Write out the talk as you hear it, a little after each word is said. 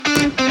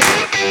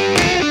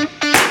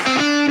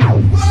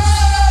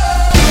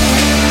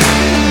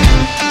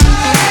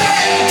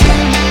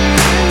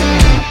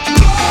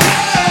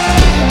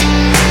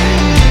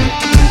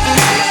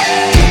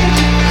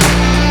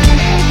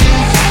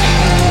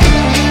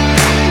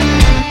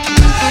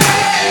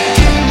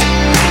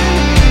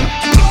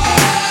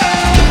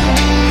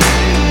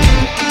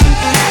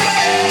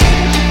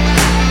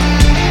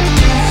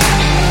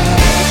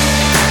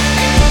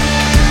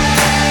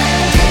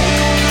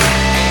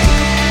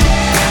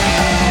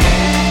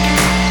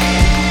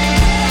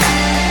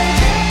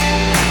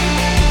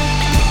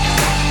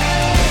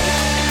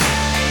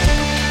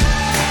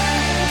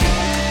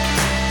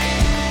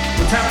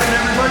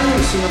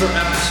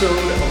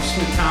episode of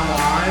Smithtown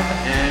Live,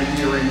 and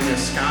we are in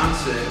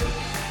Wisconsin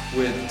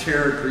with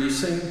Tara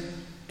Griesing,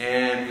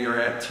 and we are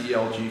at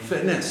TLG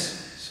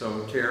Fitness.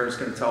 So Tara is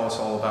going to tell us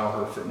all about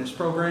her fitness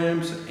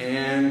programs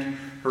and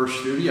her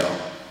studio.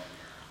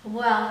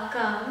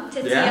 Welcome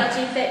to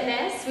TLG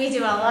Fitness. We do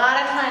a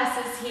lot of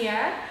classes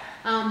here.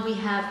 We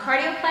have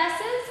cardio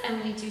classes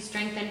and we do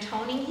strength and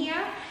toning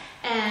here.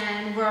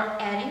 And we're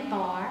adding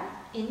barre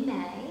in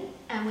May.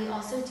 And we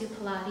also do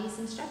Pilates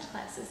and stretch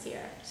classes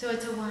here. So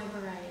it's a wide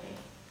variety.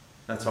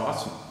 That's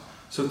awesome.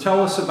 So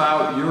tell us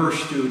about your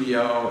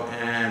studio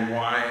and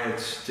why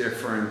it's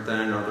different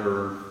than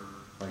other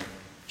like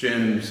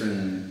gyms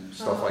and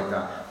stuff like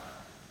that.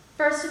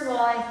 First of all,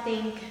 I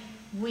think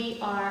we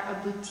are a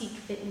boutique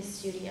fitness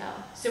studio.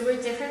 So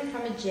we're different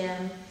from a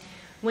gym.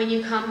 When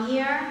you come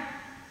here,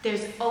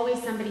 there's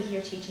always somebody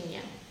here teaching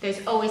you.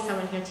 There's always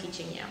someone here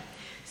teaching you.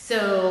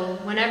 So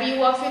whenever you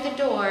walk through the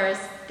doors,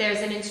 there's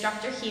an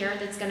instructor here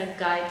that's going to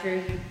guide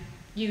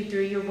you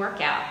through your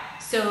workout.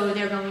 So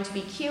they're going to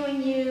be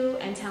cueing you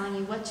and telling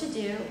you what to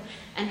do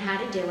and how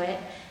to do it.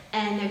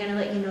 And they're going to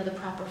let you know the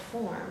proper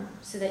form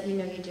so that you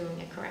know you're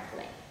doing it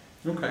correctly.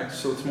 Okay,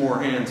 so it's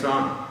more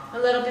hands-on. A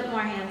little bit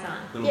more hands-on.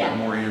 A little bit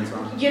more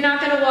hands-on. You're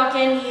not going to walk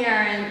in here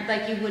and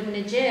like you would in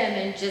a gym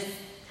and just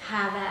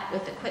have that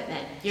with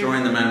equipment.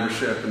 Join the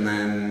membership and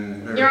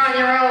then you're on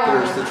your own.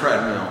 There's the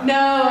treadmill.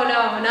 No,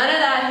 none of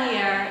that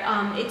here.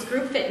 It's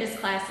group fitness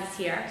classes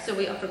here. So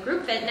we offer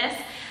group fitness,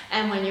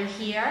 and when you're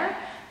here,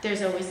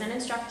 there's always an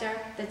instructor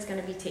that's going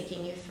to be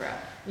taking you through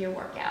your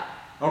workout.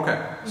 Okay,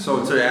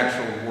 so it's an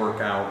actual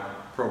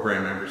workout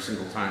program every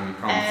single time you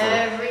come.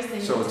 Every single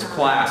time. So it's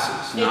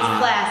classes,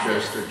 not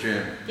just a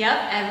gym. Yep,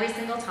 every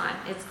single time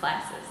it's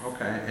classes.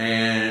 Okay,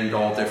 and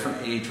all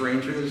different age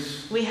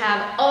ranges? We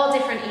have all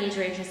different age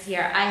ranges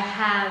here. I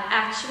have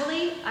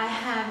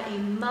a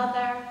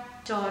mother,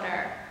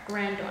 daughter,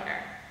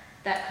 granddaughter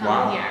that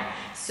come here.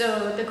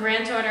 So the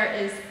granddaughter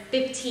is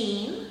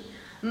 15,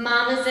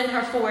 mama's in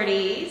her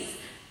 40s,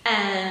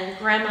 and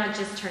grandma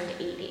just turned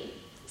 80.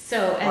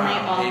 So, and they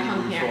all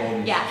come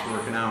here. Yes.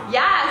 Working out.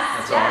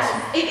 Yes. That's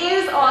awesome. It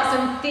is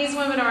awesome. These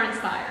women are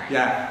inspiring.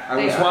 Yeah. I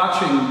was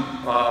watching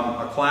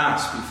a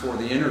class before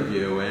the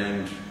interview,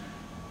 and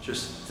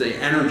just the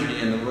energy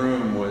in the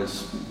room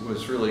was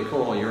really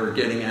cool. You were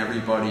getting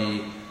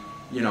everybody,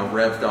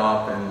 revved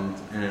up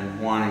and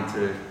wanting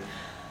to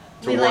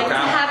we work like to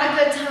out. have a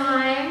good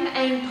time,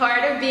 and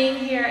part of being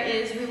here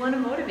is we want to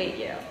motivate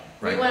you.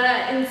 Right. We want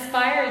to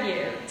inspire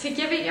you to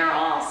give it your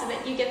all so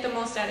that you get the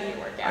most out of your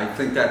workout. I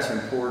think that's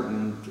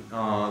important,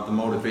 the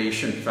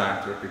motivation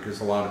factor,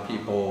 because a lot of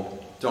people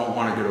don't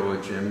want to go to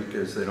a gym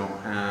because they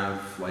don't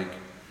have,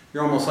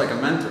 you're almost like a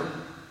mentor.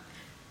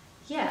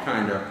 Yeah.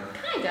 Kind of.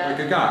 Like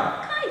a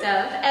guide. Kind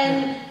of.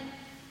 And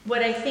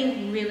what I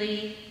think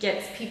really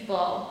gets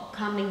people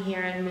coming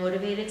here and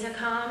motivated to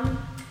come,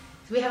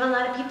 is we have a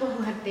lot of people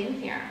who have been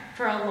here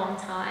for a long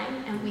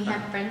time, and we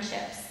have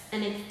friendships.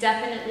 And it's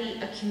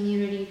definitely a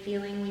community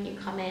feeling when you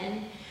come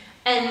in,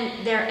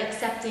 and they're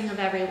accepting of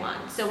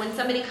everyone. So when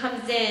somebody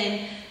comes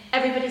in,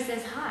 everybody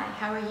says, "Hi,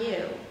 how are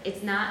you?"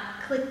 It's not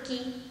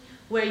cliquey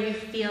where you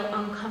feel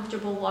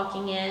uncomfortable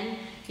walking in.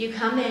 You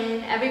come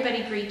in,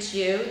 everybody greets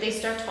you, they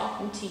start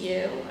talking to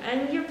you,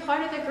 and you're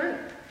part of the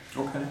group.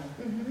 Okay.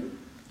 Mm-hmm.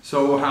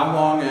 So how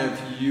long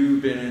have you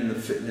been in the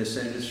fitness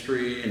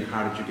industry, and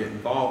how did you get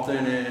involved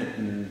in it?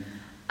 And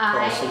tell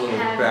us a little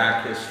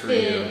back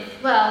history.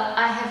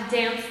 I have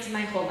danced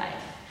my whole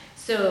life.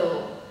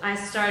 So I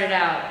started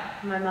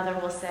out, my mother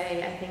will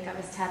say, I think I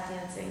was tap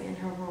dancing in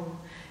her room.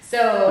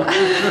 So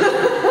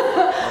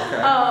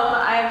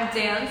I've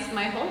danced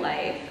my whole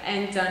life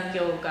and done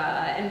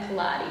yoga and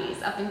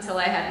Pilates up until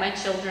I had my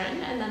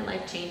children, and then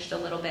life changed a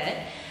little bit.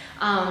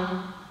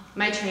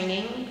 My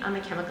training, I'm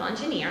a chemical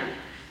engineer.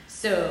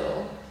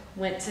 So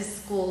went to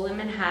school in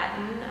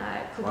Manhattan,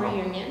 Cooper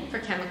Union for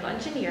chemical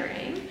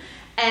engineering.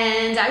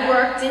 And I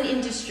worked in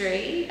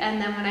industry,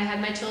 and then when I had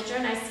my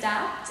children, I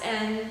stopped.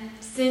 And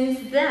since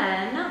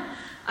then,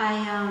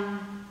 I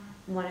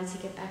wanted to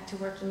get back to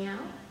working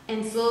out.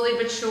 And slowly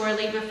but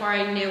surely, before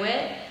I knew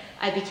it,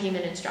 I became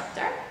an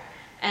instructor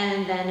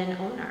and then an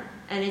owner.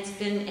 And it's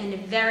been a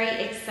very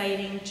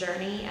exciting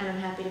journey, and I'm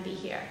happy to be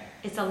here.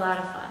 It's a lot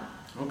of fun.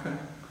 Okay,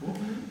 cool.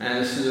 Mm-hmm. And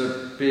this is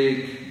a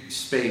big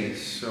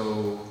space,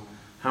 so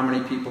how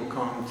many people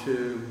come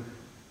to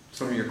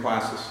some of your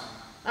classes?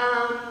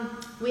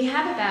 We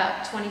have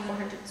about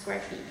 2,400 square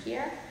feet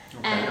here,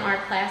 and our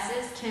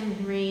classes can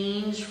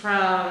range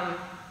from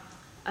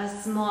a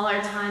smaller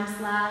time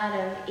slot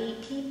of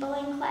 8 people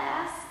in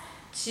class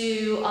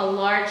to a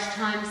large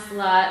time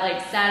slot,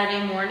 like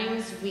Saturday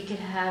mornings, we could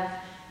have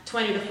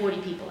 20 to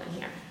 40 people in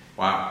here.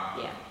 Wow.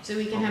 Yeah, so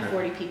we can have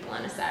 40 people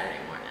on a Saturday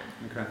morning.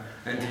 Okay.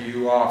 And do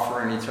you offer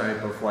any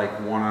type of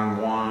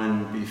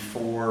one-on-one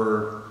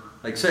before,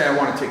 say I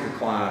want to take a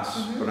class,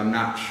 but I'm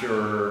not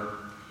sure,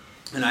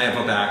 and I have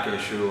a back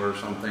issue or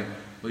something,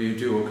 will you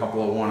do a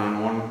couple of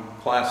one-on-one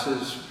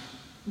classes?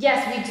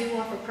 Yes, we do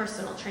offer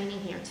personal training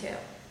here too.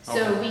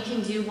 So we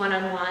can do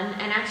one-on-one,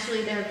 and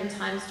actually there have been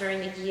times during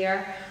the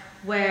year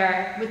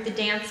where with the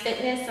dance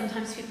fitness,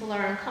 sometimes people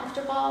are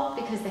uncomfortable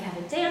because they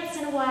haven't danced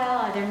in a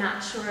while or they're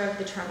not sure of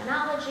the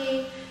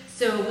terminology.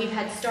 So we've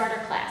had starter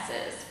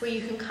classes where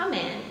you can come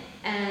in,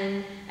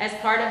 and as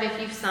part of, if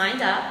you've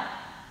signed up,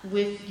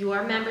 with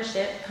your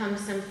membership comes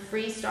some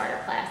free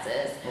starter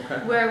classes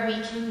where we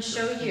can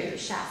show you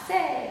chasse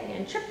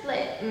and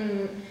triplet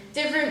and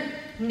different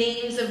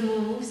names of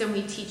moves, and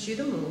we teach you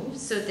the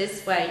moves, so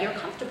this way you're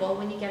comfortable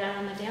when you get out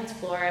on the dance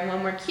floor, and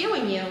when we're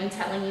cueing you and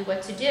telling you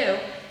what to do,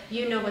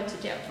 you know what to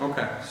do.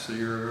 Okay, so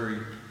you're very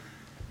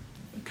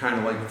kind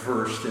of like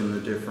versed in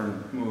the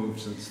different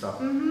moves and stuff.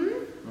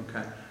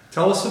 Okay.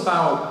 Tell us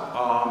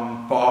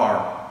about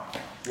bar.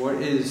 What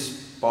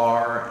is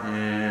bar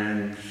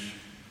and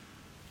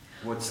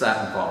what's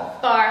that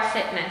involved? Bar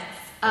fitness.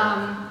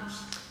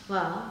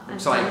 Well,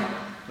 looks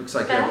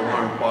like you have a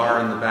long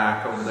bar in the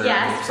back over there.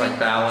 Yes, looks like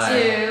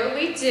ballet.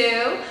 We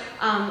do.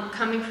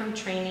 Coming from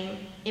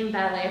training in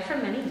ballet for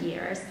many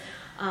years,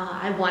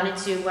 I wanted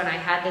to, when I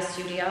had the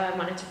studio, I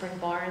wanted to bring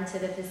bar into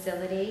the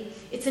facility.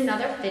 It's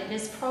another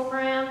fitness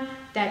program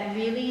that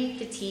really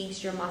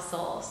fatigues your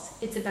muscles.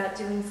 It's about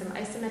doing some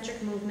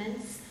isometric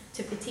movements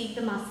to fatigue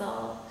the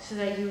muscle so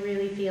that you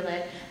really feel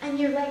it, and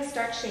your legs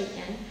start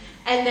shaking.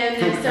 And then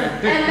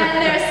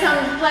there's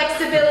some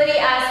flexibility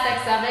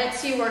aspects of it,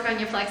 so you work on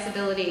your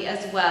flexibility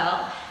as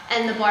well.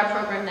 And the bar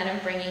program that I'm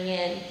bringing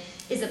in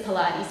is a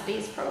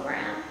Pilates-based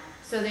program.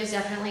 So there's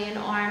definitely an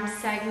arm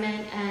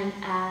segment and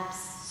abs,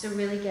 so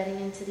really getting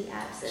into the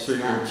abs as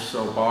well.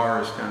 So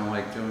bar is kind of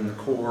like doing the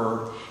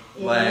core,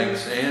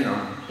 legs, and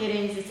arm. It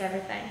is, it's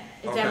everything.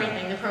 It's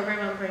everything. The program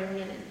I'm bringing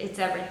in, it's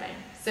everything.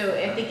 So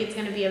I think it's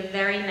going to be a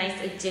very nice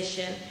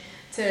addition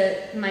to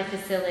my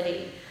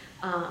facility.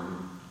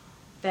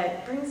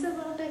 That brings a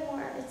little bit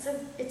more.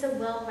 It's a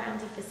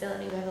well-rounded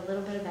facility. We have a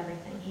little bit of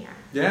everything here.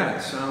 Yeah,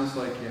 it sounds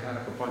like you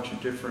have a bunch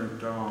of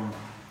different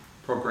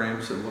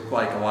programs that look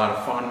like a lot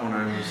of fun when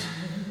I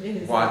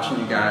was watching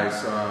you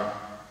guys.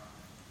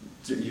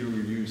 You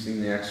were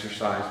using the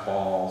exercise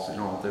balls in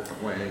all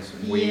different ways,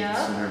 and weights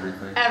and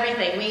everything.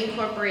 Everything. We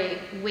incorporate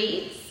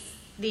weights,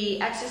 the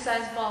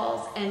exercise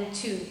balls, and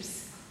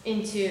tubes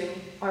into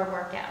our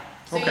workout.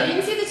 So you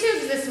didn't see the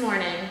tubes this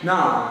morning.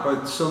 No,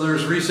 but so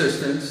there's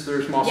resistance,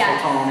 there's muscle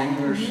toning,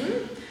 there's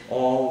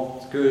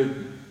all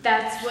good.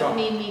 That's stuff. what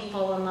made me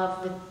fall in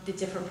love with the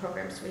different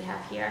programs we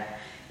have here,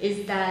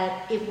 is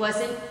that it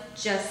wasn't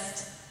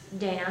just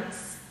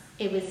dance,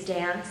 it was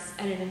dance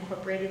and it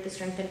incorporated the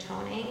strength and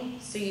toning,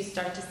 so you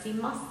start to see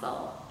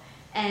muscle.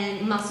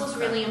 And muscle's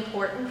really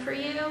important for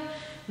you.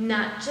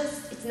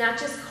 It's not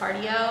just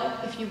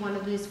cardio if you want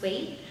to lose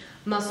weight.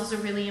 Muscles are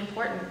really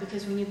important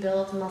because when you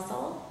build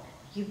muscle,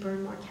 you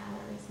burn more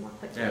calories more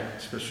quickly. Yeah,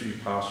 especially your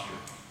posture.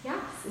 Yes,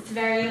 it's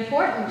very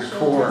important. Your Shoulders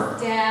core.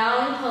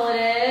 down, pull it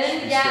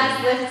in.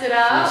 Yes, lift it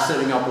up. You're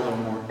sitting up a little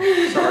more.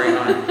 Sorry,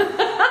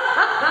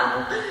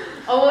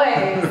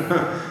 Always.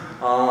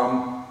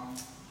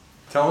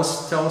 Tell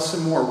us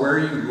some more. Where are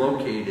you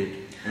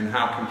located, and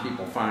how can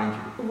people find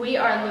you? We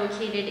are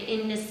located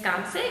in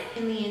Wisconsin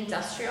in the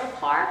industrial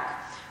park.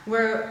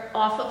 We're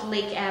off of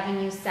Lake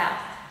Avenue South,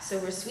 so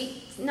we're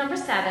suite number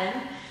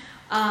 7.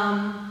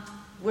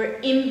 We're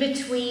in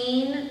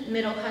between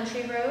Middle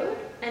Country Road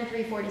and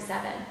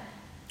 347.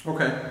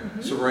 Okay,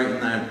 so right in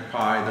that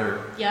pie there.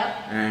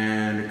 Yep.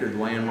 And a good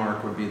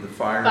landmark would be the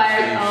fire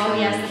station. Oh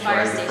yes, the fire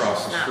right station's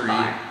across the not street.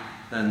 far.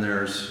 Then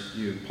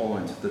you pull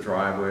into the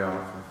driveway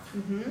off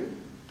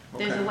of.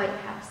 There's a White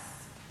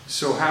House.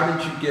 So how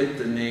did you get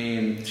the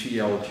name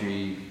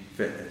TLG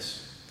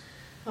Fitness?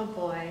 Oh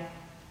boy,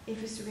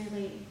 it was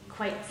really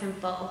quite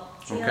simple.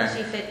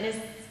 TLG Fitness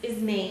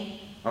is me.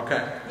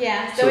 Okay.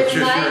 Yeah, so it's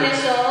my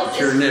initials. It's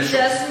your initials.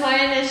 Just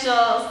my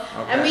initials.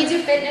 Okay. And we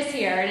do fitness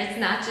here, and it's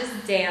not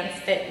just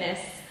dance fitness,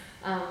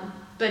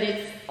 but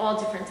it's all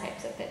different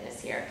types of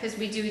fitness here, because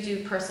we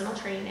do personal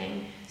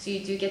training, so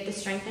you do get the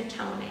strength and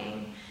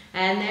toning,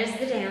 and there's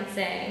the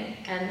dancing,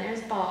 and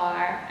there's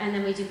bar, and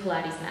then we do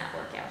Pilates mat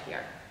workout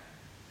here.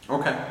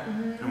 Okay.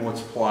 And what's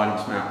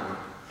Pilates mat work?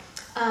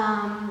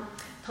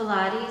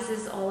 Pilates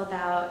is all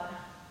about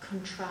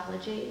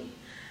contrology,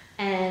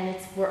 and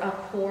we're a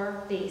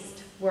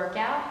core-based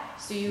workout,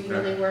 so you're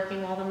really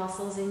working all the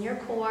muscles in your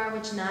core,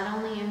 which not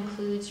only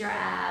includes your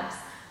abs,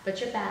 but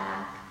your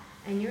back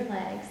and your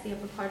legs, the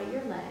upper part of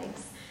your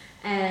legs.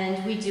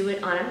 And we do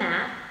it on a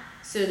mat,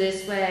 so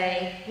this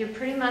way you're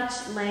pretty much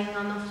laying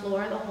on the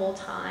floor the whole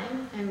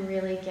time and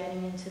really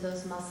getting into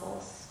those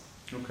muscles.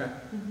 Okay.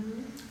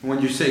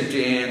 When you say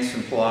dance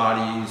and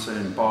Pilates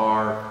and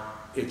bar,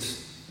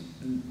 this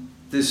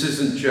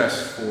isn't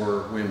just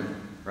for women,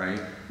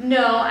 right?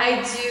 No,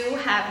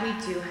 we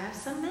do have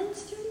some men's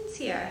students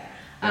here.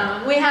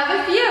 We have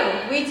a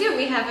few.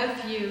 We have a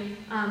few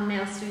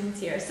male students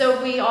here. So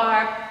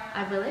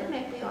I will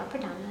admit, we are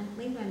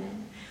predominantly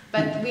women,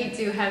 but we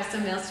do have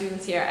some male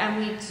students here, and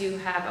we do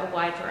have a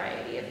wide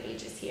variety of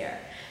ages here.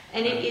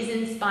 And it is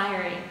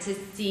inspiring to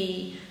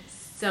see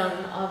some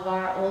of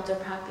our older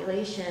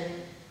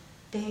population.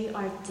 They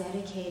are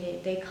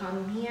dedicated. They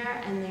come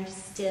here and they're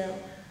still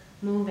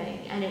moving,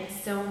 and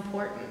it's so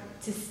important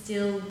to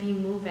still be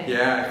moving.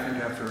 Yeah, I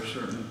think after a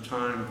certain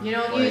time. You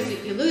don't like, use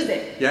it, you lose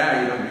it.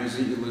 Yeah, you don't use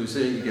it, you lose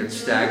it, you get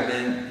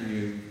stagnant,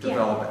 you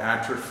develop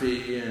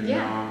atrophy, and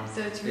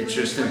So it's really it's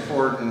just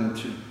important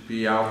to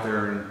be out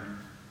there and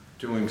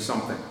doing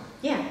something.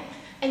 Yeah,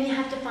 and you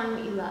have to find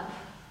what you love.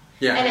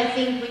 Yeah. And I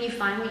think when you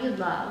find what you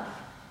love,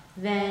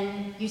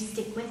 then you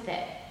stick with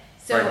it.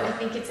 So Right. I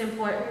think it's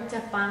important to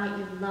find what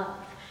you love.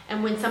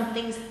 And when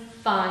something's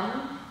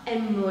fun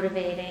and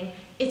motivating,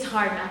 it's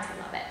hard not to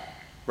love it.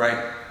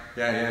 Right.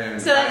 Yeah.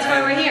 So that's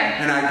why we're here.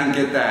 And I can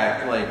get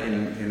that like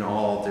in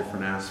all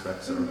different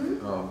aspects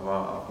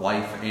of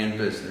life and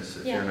business.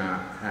 If you're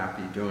not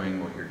happy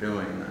doing what you're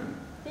doing,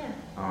 then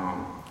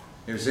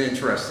it was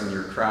interesting.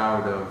 Your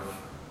crowd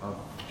of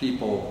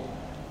people.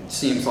 It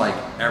seems like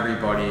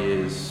everybody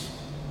is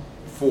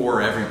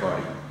for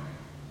everybody.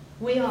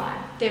 We are.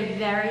 They're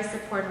very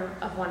supportive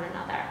of one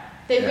another.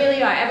 They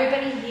really are.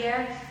 Everybody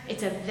here,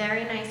 it's a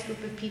very nice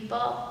group of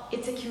people.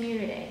 It's a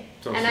community.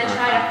 So and I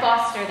try to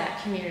foster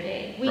that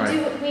community. We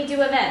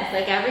do events.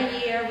 Like every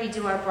year we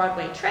do our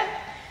Broadway trip.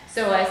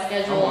 So I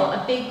schedule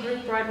a big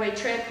group Broadway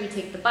trip. We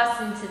take the bus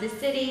into the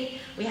city.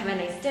 We have a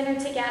nice dinner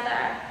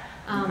together.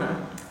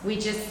 We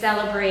just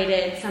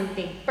celebrated some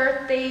big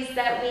birthdays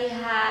that we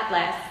had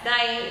last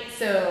night.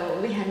 So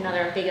we had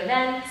another big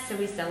event. So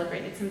we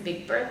celebrated some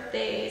big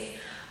birthdays.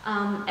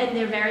 And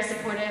they're very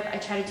supportive. I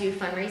try to do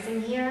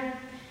fundraising here.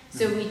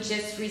 So we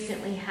just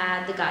recently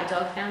had the Guide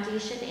Dog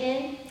Foundation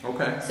in.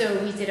 Okay.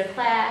 So we did a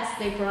class.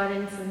 They brought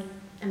in some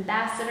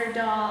ambassador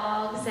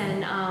dogs,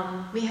 and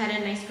we had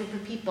a nice group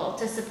of people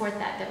to support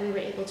that we were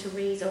able to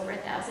raise over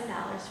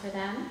 $1,000 for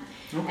them.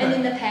 Okay. And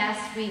in the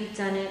past, we've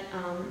done it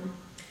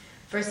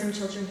for some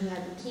children who had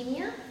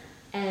leukemia.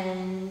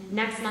 And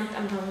next month,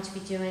 I'm going to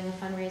be doing a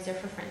fundraiser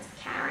for Friends of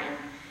Karen.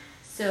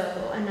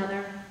 So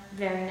another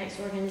very nice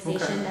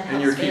organization that helps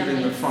And you're keeping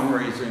families. the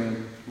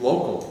fundraising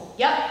local.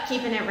 Yep,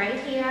 keeping it right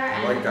here.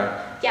 I like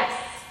that. Yes.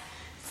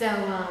 So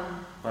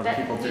A lot of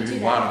people do a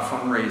lot of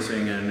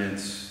fundraising, and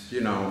it's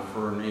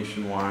for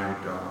nationwide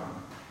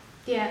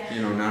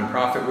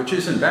nonprofit, which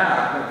isn't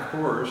bad, of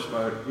course,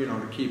 but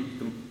to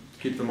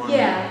keep the money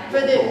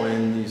local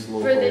in these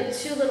local. For the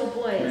two little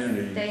boys,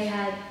 communities. they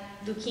had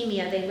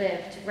leukemia. They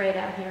lived right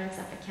out here in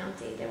Suffolk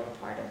County. They were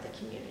part of the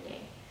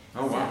community.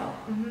 Oh wow,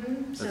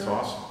 that's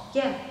awesome.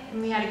 Yeah,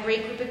 and we had a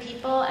great group of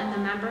people, and the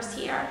members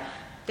here,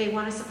 they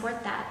want to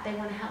support that. They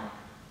want to help.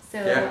 So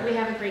we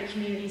have a great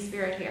community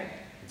spirit here.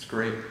 It's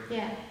great.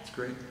 Yeah. It's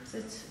great. So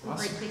it's Awesome. a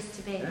great place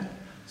to be. Yeah.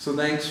 So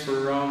thanks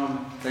for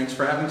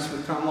having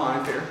Smithtown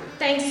Live here.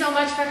 Thanks so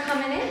much for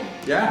coming in.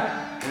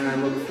 Yeah, and I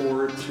look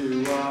forward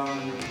to.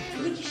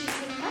 I think you should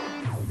take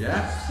class.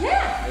 Yeah.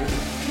 Yeah.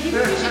 Maybe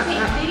we should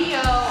take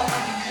video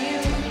of you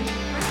and your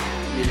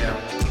friends.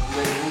 Yeah.